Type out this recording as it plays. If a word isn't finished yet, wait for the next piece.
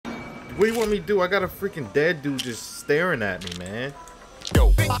What do you want me to do? I got a freaking dead dude just staring at me, man.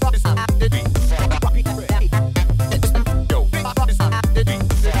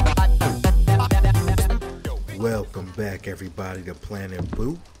 Welcome back, everybody, to Planet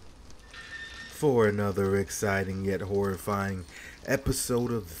Boo for another exciting yet horrifying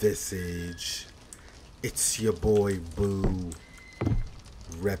episode of Visage. It's your boy Boo,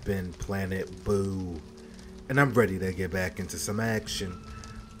 reppin' Planet Boo, and I'm ready to get back into some action.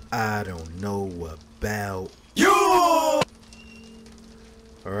 I don't know about you.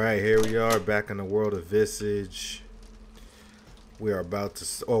 Alright, here we are back in the world of Visage. We are about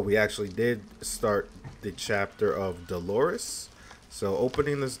to, we actually did start the chapter of Dolores. So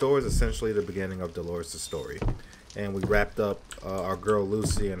opening this door is essentially the beginning of Dolores' story. And we wrapped up our girl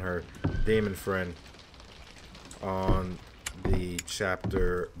Lucy and her demon friend on the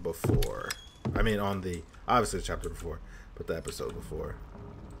chapter before. I mean on the, obviously the chapter before, but the episode before.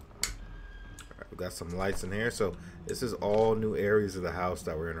 Alright, we got some lights in here. So this is all new areas of the house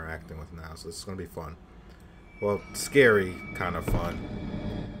that we're interacting with now. So this is going to be fun. Well, scary kind of fun.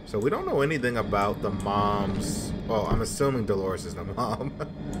 So we don't know anything about the mom's... Well, I'm assuming Dolores is the mom. But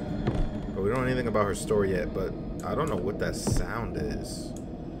we don't know anything about her story yet. But I don't know what that sound is.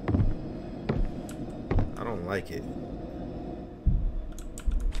 I don't like it.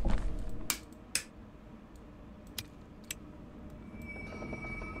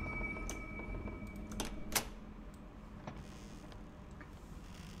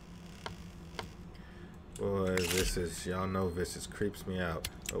 Boy, Visage, y'all know Visage creeps me out,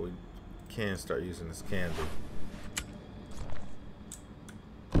 but we can start using this candle.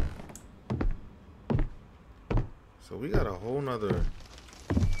 So we got a whole nother...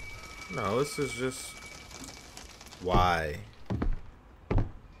 No, this is just... Why?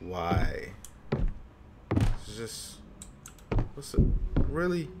 Why? It's just... What's it?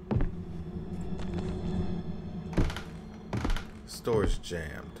 Really? Store's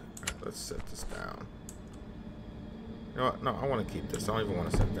jammed. Alright, let's set this down. You know what? No, I want to keep this. I don't even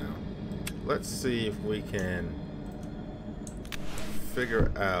want to sit down. Let's see if we can figure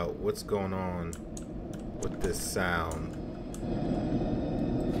out what's going on with this sound.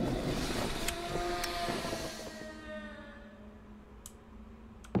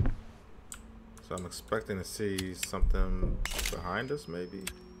 So I'm expecting to see something behind us, maybe.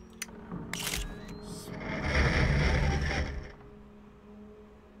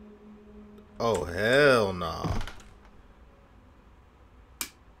 Oh, hell nah.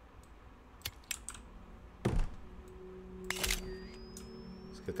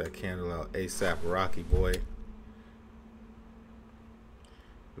 Get that candle out ASAP, Rocky boy.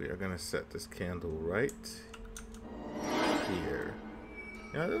 We are gonna set this candle right here.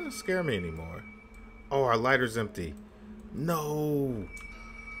 Now, that doesn't scare me anymore. Oh, our lighter's empty. No.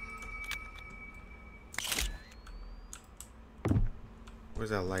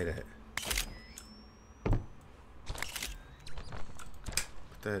 Where's that light at? Put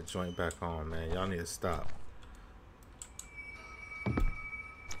that joint back on, man. Y'all need to stop.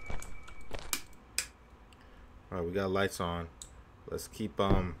 Alright, we got lights on. Let's keep,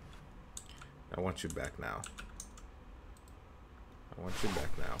 I want you back now. I want you back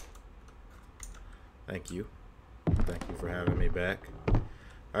now. Thank you. Thank you for having me back.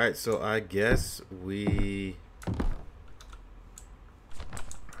 Alright, so I guess we...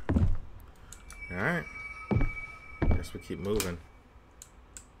 Alright. Guess we keep moving.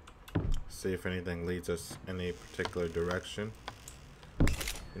 See if anything leads us in a particular direction.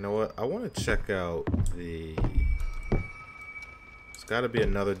 You know what? I want to check out the... There's got to be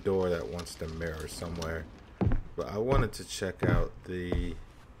another door that wants to mirror somewhere. But I wanted to check out the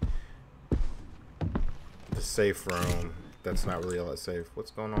safe room. That's not really all that safe.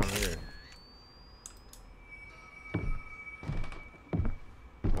 What's going on here?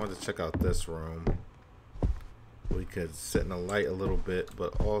 I wanted to check out this room. We could sit in the light a little bit,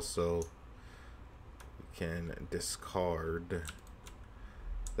 but also we can discard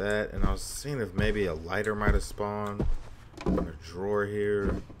that. And I was seeing if maybe a lighter might have spawned in a drawer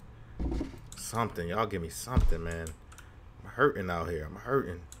here. Something. Y'all give me something, man. I'm hurting out here. I'm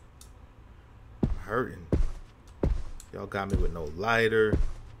hurting. I'm hurting. Y'all got me with no lighter.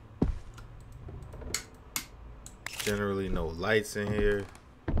 Generally no lights in here.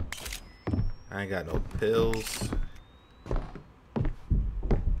 I ain't got no pills.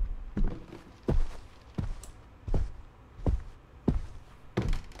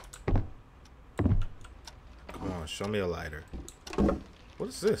 Come on, show me a lighter. What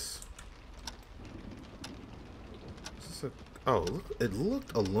is this? Is this a, oh, look, it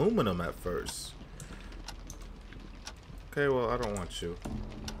looked aluminum at first. Okay, well, I don't want you.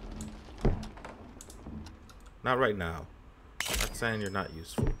 Not right now. I'm not saying you're not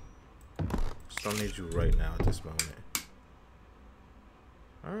useful. Just don't need you right now at this moment.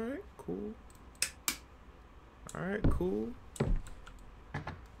 Alright, cool. Alright, cool.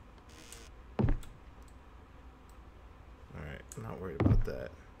 Alright, I'm not worried about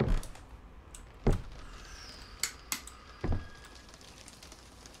that.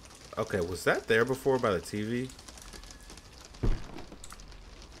 Okay, was that there before by the TV?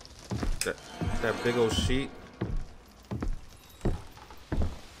 That big old sheet?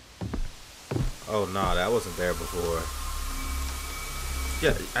 Oh, no, that wasn't there before.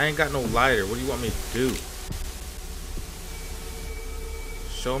 Yeah, I ain't got no lighter. What do you want me to do?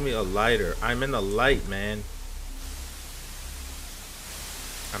 Show me a lighter. I'm in the light, man.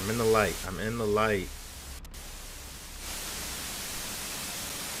 I'm in the light. I'm in the light.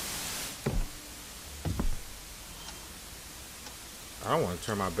 I don't want to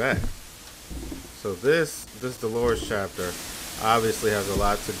turn my back. So this Dolores chapter obviously has a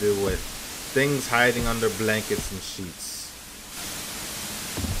lot to do with things hiding under blankets and sheets.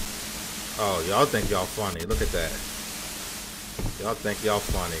 Oh, y'all think y'all funny. Look at that. Y'all think y'all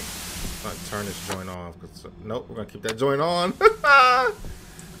funny. I'm gonna turn this joint off. Nope, we're gonna keep that joint on.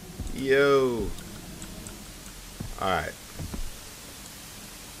 Yo. Alright.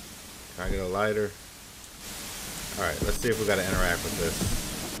 Can I get a lighter? Alright, let's see if we gotta interact with this.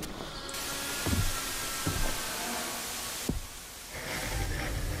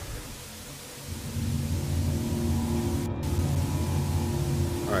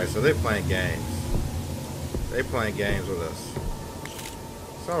 Alright, so they're playing games. They playing games with us.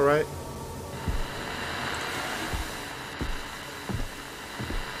 It's alright.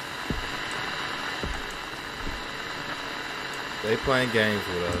 They playing games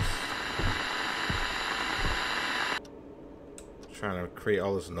with us. Trying to create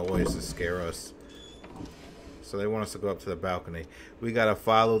all this noise to scare us. So they want us to go up to the balcony. We gotta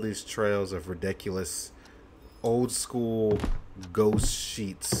follow these trails of ridiculous old school ghost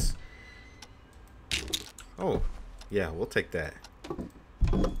sheets. Oh, yeah, we'll take that.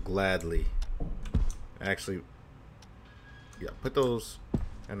 Gladly. Actually, yeah, put those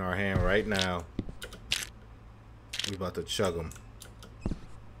in our hand right now. We about to chug them.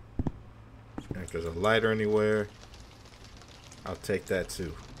 And if there's a lighter anywhere, I'll take that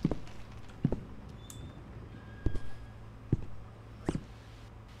too.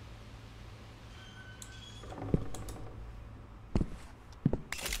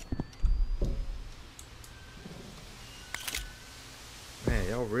 Man,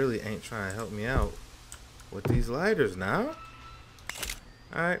 y'all really ain't trying to help me out with these lighters now.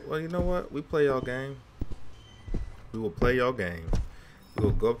 Alright, well, you know what? We play y'all game. We will play y'all game. We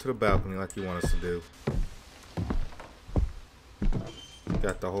will go up to the balcony like you want us to do.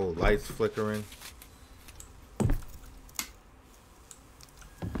 Got the whole lights flickering.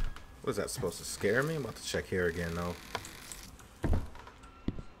 What is that supposed to scare me? I'm about to check here again though.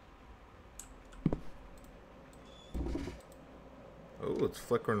 Oh, it's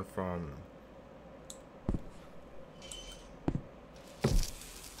flickering from...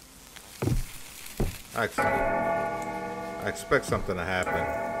 I expect something to happen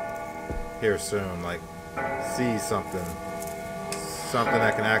here soon, like see something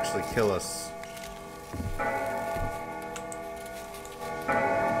that can actually kill us.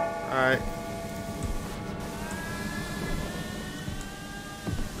 Alright.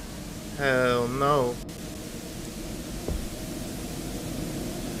 Hell no.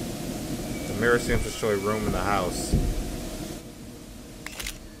 The mirror seems to show a room in the house.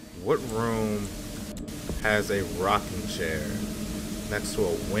 What room has a rocking chair next to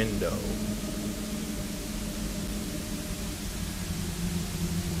a window?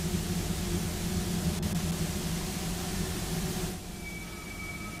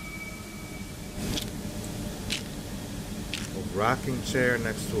 A rocking chair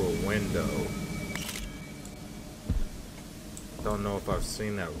next to a window. Don't know if I've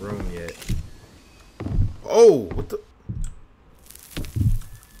seen that room yet. Oh, what the?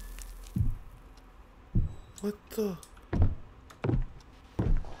 What the?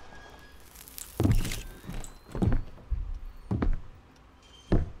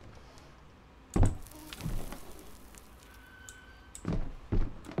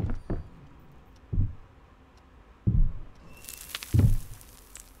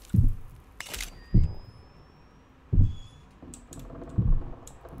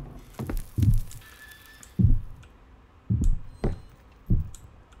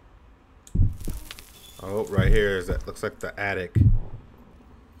 Oh, right here is that looks like the attic.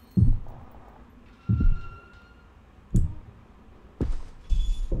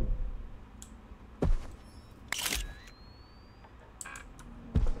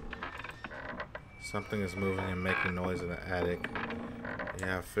 Something is moving and making noise in the attic.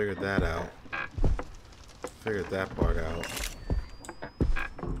 Yeah, I figured that out. Figured that part out.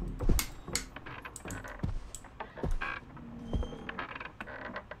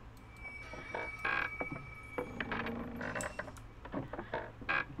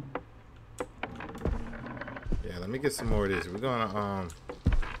 Yeah, let me get some more of these. We're gonna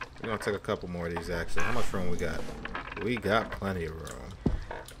take a couple more of these actually. How much room we got? We got plenty of room.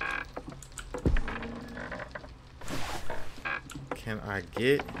 Can I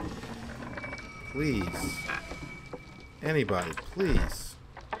get, please, anybody, please,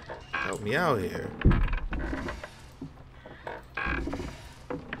 help me out here.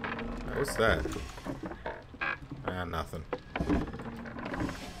 What's that? Ah, nothing.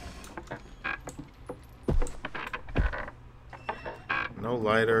 No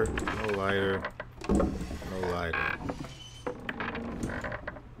lighter, no lighter, no lighter.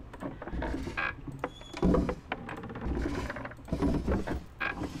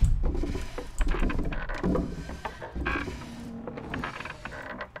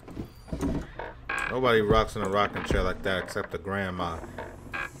 Nobody rocks in a rocking chair like that except the grandma.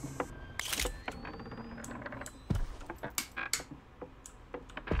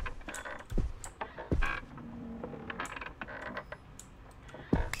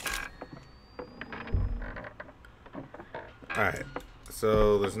 Alright,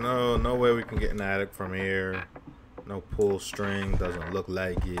 so there's no way we can get in the attic from here. No pull string, doesn't look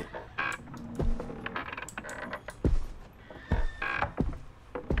like it.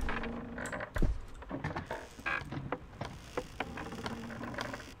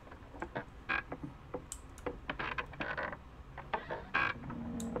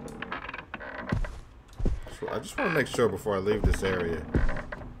 I just want to make sure before I leave this area.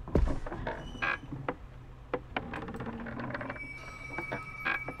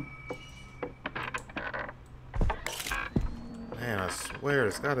 Man, I swear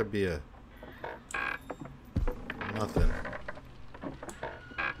it's got to be a nothing.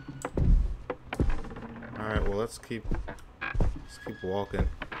 All right, well let's keep walking.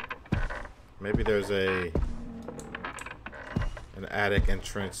 Maybe there's an attic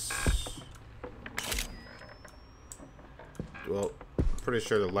entrance. Well, pretty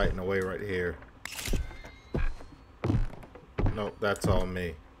sure they're lighting away right here. Nope, that's all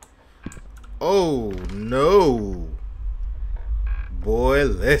me. Oh no, boy,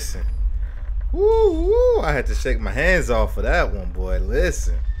 listen. Woo, I had to shake my hands off for that one, boy.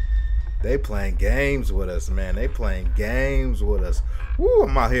 Listen, they playing games with us, man. They playing games with us. Woo,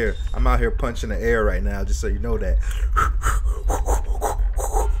 I'm out here punching the air right now, just so you know that.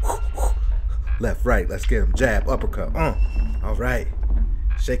 Left, right, let's get him. Jab, uppercut. All right,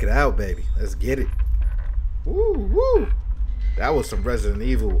 shake it out, baby. Let's get it. Woo, woo. That was some Resident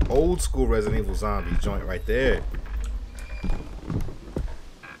Evil, old school Resident Evil zombie joint right there.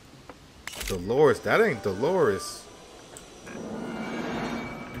 Dolores, that ain't Dolores.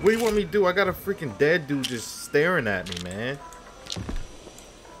 What do you want me to do? I got a freaking dead dude just staring at me, man.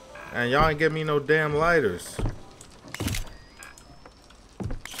 And y'all ain't give me no damn lighters.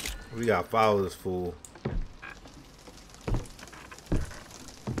 We gotta follow this fool.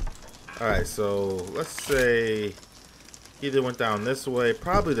 Alright, so let's say either went down this way,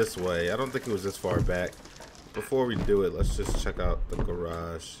 probably this way. I don't think it was this far back. Before we do it, let's just check out the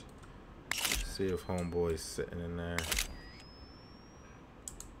garage. See if homeboy's sitting in there.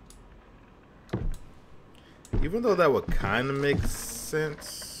 Even though that would kind of make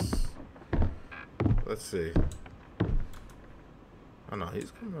sense. Let's see. Oh no, he's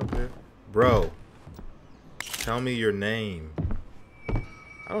coming up here. Bro, tell me your name.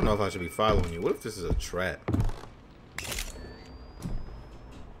 I don't know if I should be following you. What if this is a trap?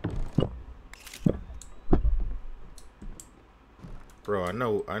 Bro, I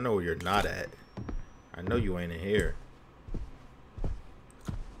know where you're not at. I know you ain't in here.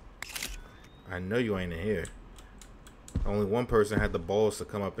 I know you ain't in here. Only one person had the balls to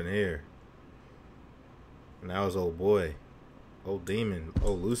come up in here. And that was old boy. Old demon.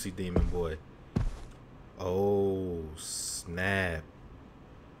 Old Lucy demon boy. Oh, snap.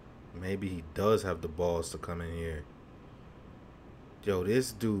 Maybe he does have the balls to come in here. Yo,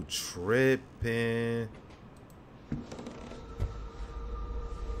 this dude tripping.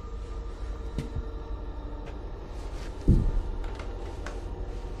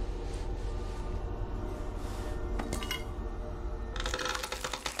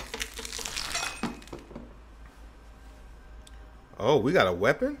 Oh, we got a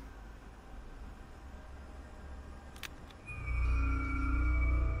weapon?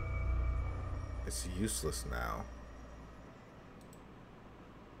 It's useless now.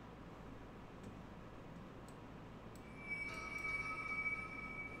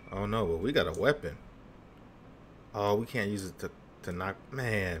 Oh no, but we got a weapon. Oh, we can't use it to knock.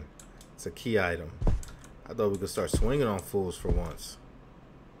 Man, it's a key item. I thought we could start swinging on fools for once.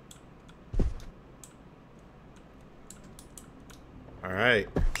 Alright.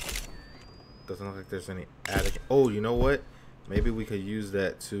 Doesn't look like there's any attic. Oh, you know what? Maybe we could use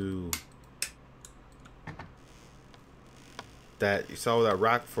that to... You saw that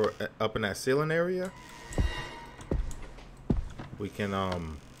rock for up in that ceiling area? We can,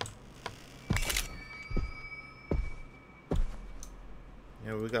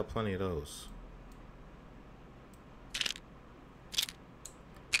 yeah, we got plenty of those.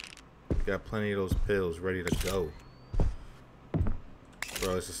 We got plenty of those pills ready to go.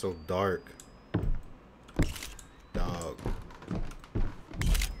 Bro, this is so dark. Dog.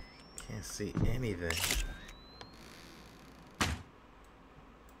 Can't see anything.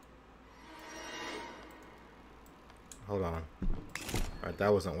 Hold on. Alright,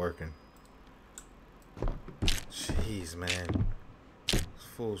 that wasn't working. Jeez, man. These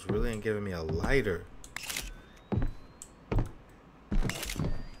fools really ain't giving me a lighter.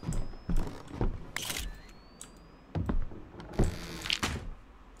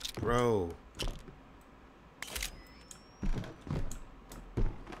 Bro.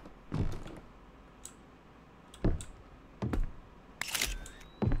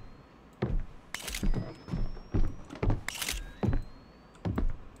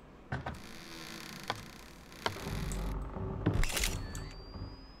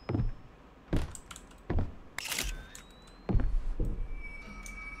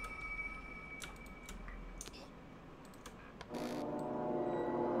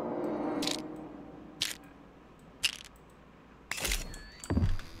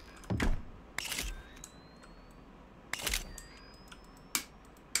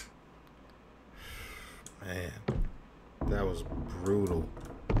 Man, that was brutal.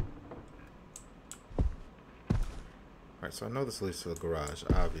 Alright, so I know this leads to the garage,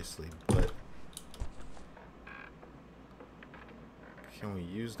 obviously, but can we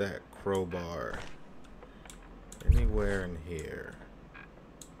use that crowbar anywhere in here?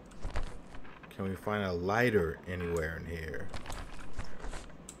 Can we find a lighter anywhere in here?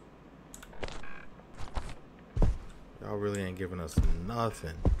 Y'all really ain't giving us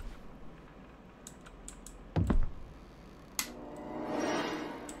nothing.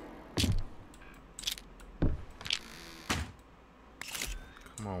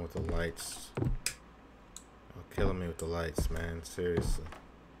 Come on with the lights. You're killing me with the lights, man. Seriously.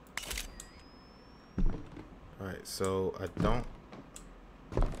 Alright, so I don't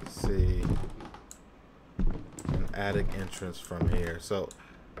see an attic entrance from here. So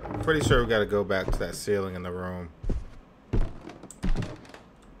I'm pretty sure we gotta go back to that ceiling in the room.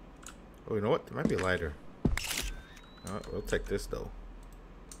 Oh, you know what? There might be a lighter. Alright, we'll take this though.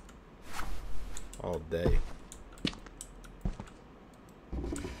 All day.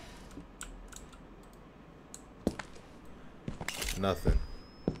 Nothing.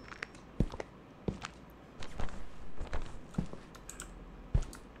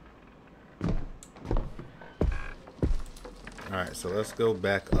 Alright, so let's go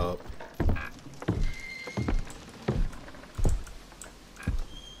back up.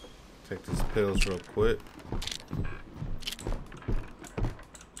 Take these pills real quick.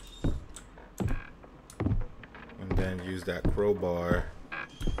 And then use that crowbar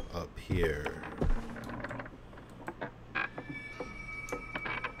up here.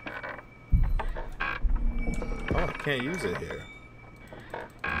 Oh, I can't use it here.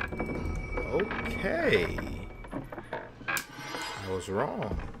 Okay. I was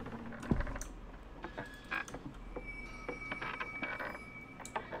wrong.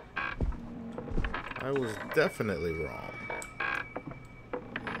 I was definitely wrong.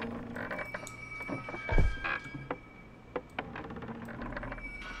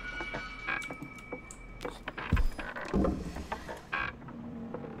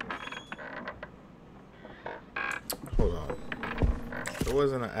 Hold on. There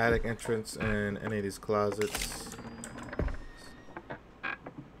wasn't an attic entrance in any of these closets.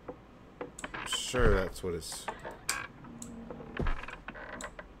 I'm sure that's what it's...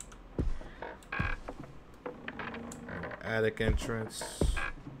 Attic entrance.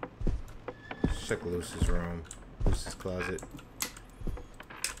 Check Lucy's room. Lucy's closet.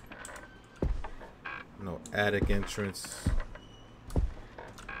 No attic entrance.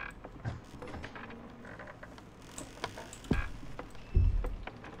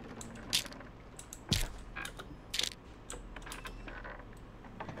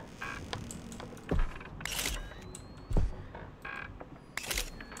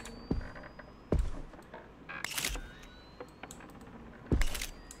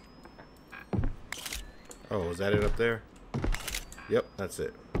 Oh, is that it up there? Yep, that's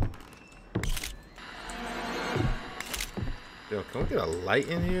it. Yo, can we get a light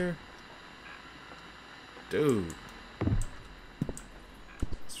in here? Dude.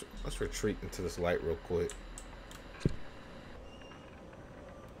 Let's retreat into this light real quick.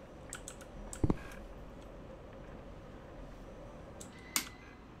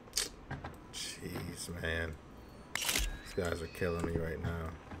 Jeez, man. These guys are killing me right now.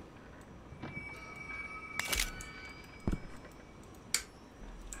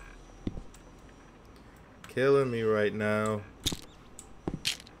 Killing me right now.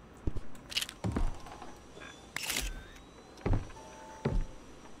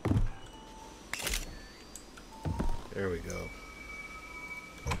 There we go.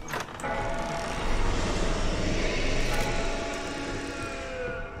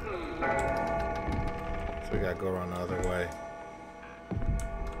 So we gotta go around the other way.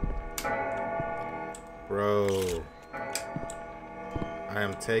 Bro. I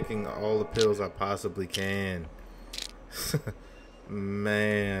am taking all the pills I possibly can.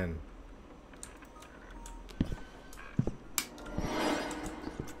 Man.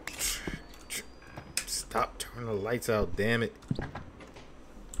 Stop turning the lights out, damn it.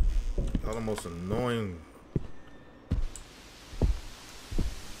 Y'all the most annoying.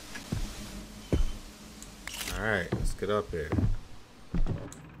 Alright, let's get up here.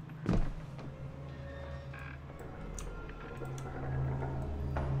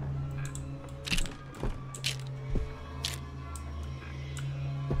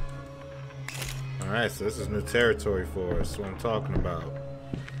 Alright, so this is new territory for us. That's what I'm talking about.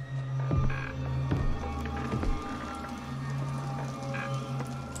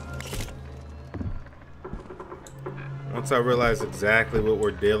 Once I realize exactly what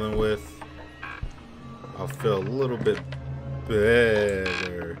we're dealing with, I'll feel a little bit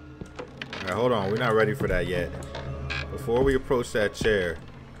better. Alright, hold on. We're not ready for that yet. Before we approach that chair,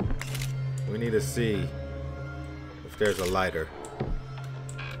 we need to see if there's a lighter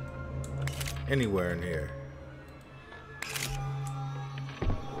anywhere in here.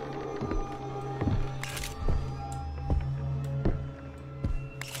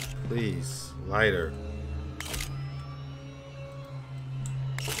 Please, lighter.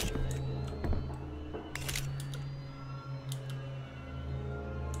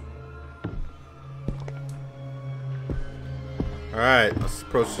 Alright, let's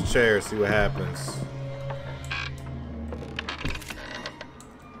approach the chair, see what happens.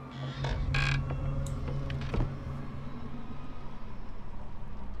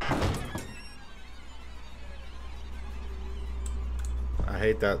 I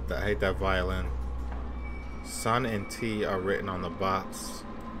hate that violin. Sun and T are written on the box.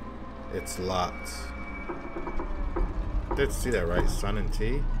 It's locked. Did see that right? Sun and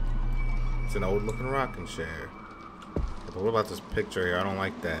T? It's an old looking rocking chair. But what about this picture here? I don't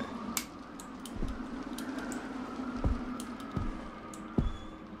like that.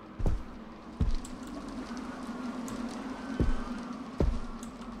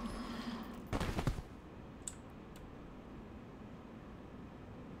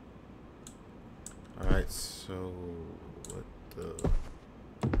 Alright, so what the...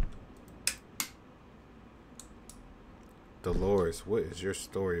 Dolores, what is your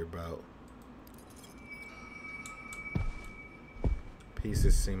story about?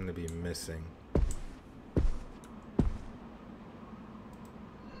 Pieces seem to be missing.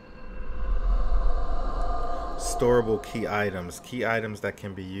 Storable key items. Key items that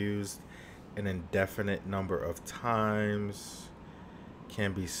can be used an indefinite number of times.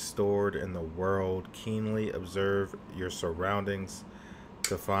 Can be stored in the world. Keenly observe your surroundings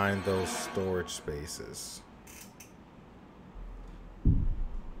to find those storage spaces.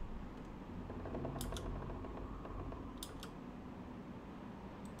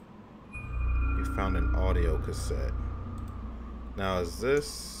 Found an audio cassette. Now is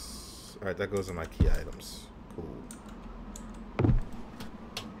this... Alright, that goes in my key items. Cool.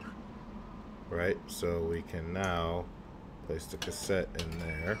 Right, so we can now place the cassette in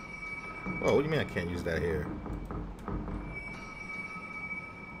there. Oh, what do you mean I can't use that here?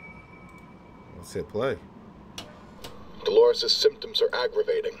 Let's hit play. Dolores' symptoms are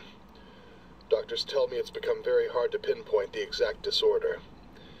aggravating. Doctors tell me it's become very hard to pinpoint the exact disorder.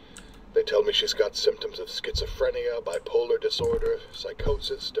 They tell me she's got symptoms of schizophrenia, bipolar disorder,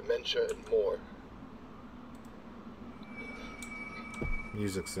 psychosis, dementia, and more.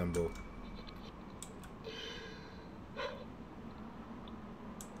 Music symbol.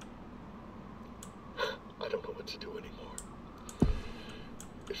 I don't know what to do anymore.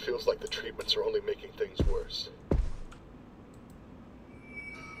 It feels like the treatments are only making things worse.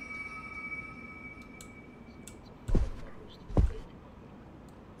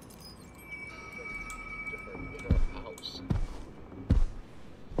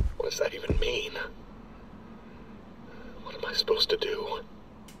 that even mean? What am I supposed to do?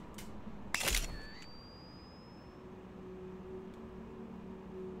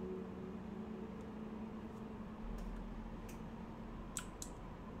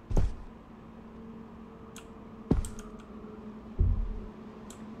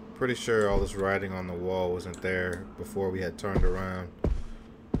 Pretty sure all this writing on the wall wasn't there before we had turned around.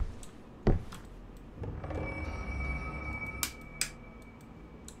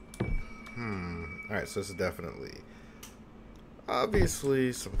 Alright, so this is definitely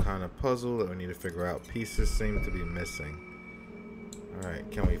obviously some kind of puzzle that we need to figure out. Pieces seem to be missing. Alright,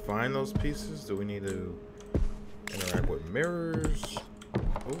 can we find those pieces? Do we need to interact with mirrors?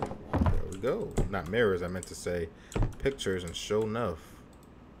 Oh, there we go. Not mirrors, I meant to say pictures, and sure enough,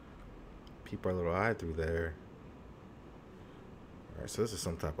 peep our little eye through there. Alright, so this is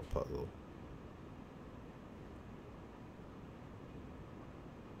some type of puzzle.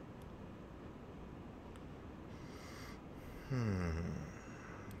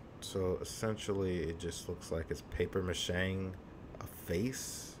 So essentially it just looks like it's paper macheing a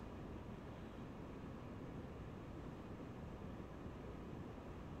face.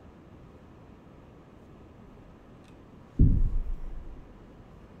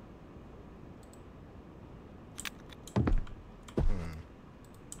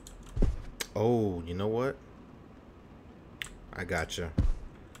 Oh, you know what? I gotcha.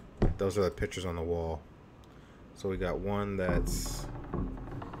 Those are the pictures on the wall. So we got one that's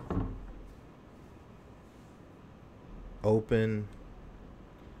open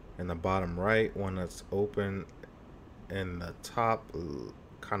in the bottom right, one that's open in the top,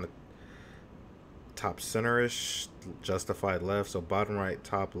 kind of top center-ish, justified left. So bottom right,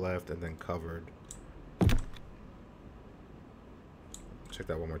 top left, and then covered. Check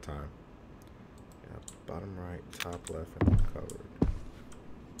that one more time. Yeah, bottom right, top left, and then covered.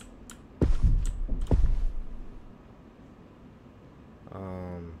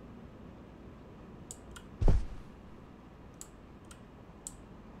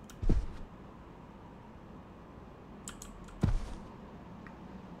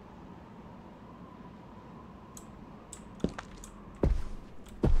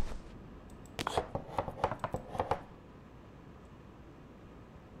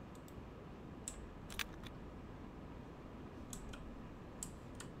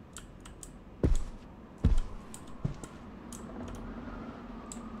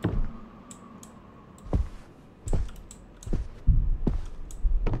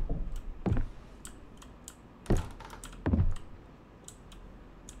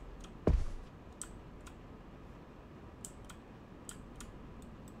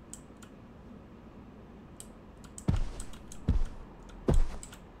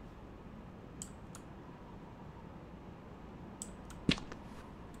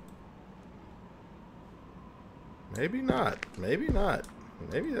 Maybe not. Maybe not.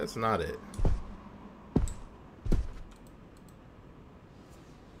 Maybe that's not it.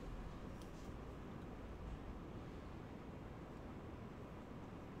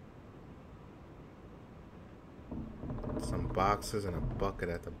 Some boxes and a bucket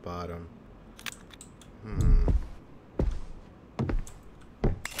at the bottom.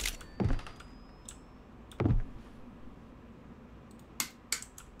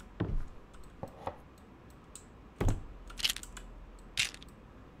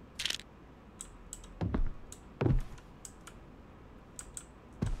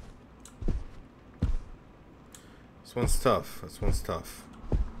 This one's tough. This one's tough.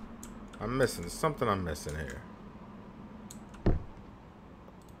 I'm missing something. I'm missing here.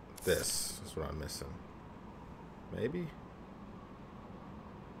 This is what I'm missing. Maybe.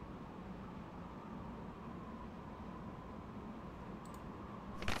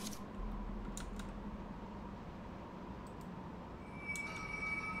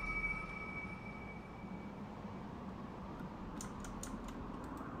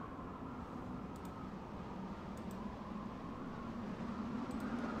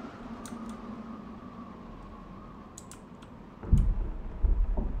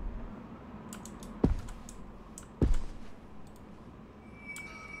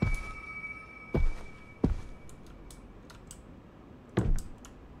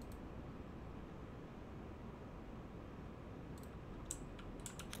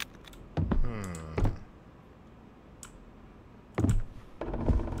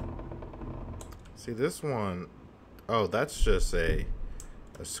 See this one, oh, that's just a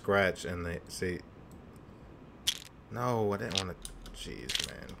scratch, and they see. No, I didn't want to. Jeez,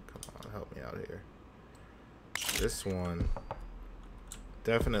 man, come on, help me out here. This one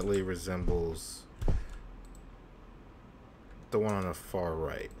definitely resembles the one on the far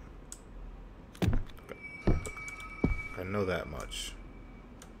right. I know that much.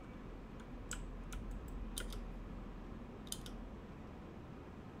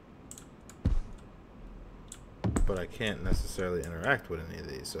 But I can't necessarily interact with any of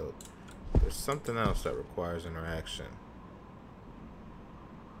these, so there's something else that requires interaction.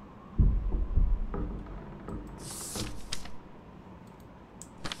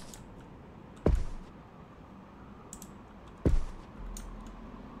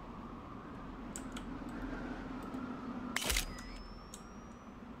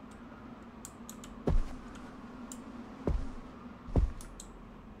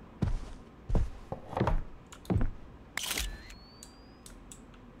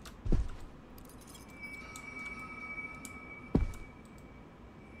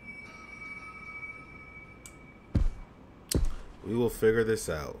 We will figure this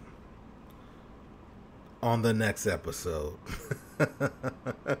out on the next episode.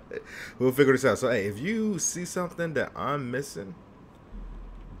 We'll figure this out. So, hey, if you see something that I'm missing,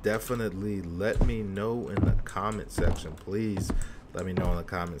 definitely let me know in the comment section. Please let me know in the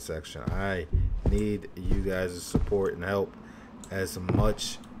comment section. I need you guys' support and help as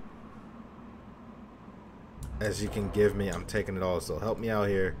much as you can give me. I'm taking it all. So help me out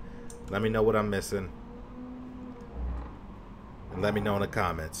here. Let me know what I'm missing. And let me know in the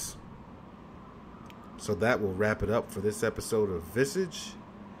comments. So that will wrap it up for this episode of Visage.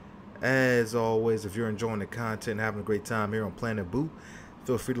 As always, if you're enjoying the content and having a great time here on Planet Boo,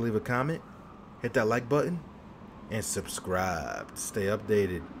 feel free to leave a comment, hit that like button, and subscribe to stay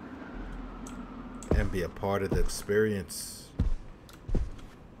updated and be a part of the experience.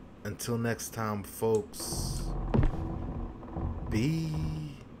 Until next time, folks, be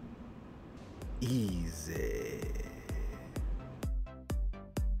easy.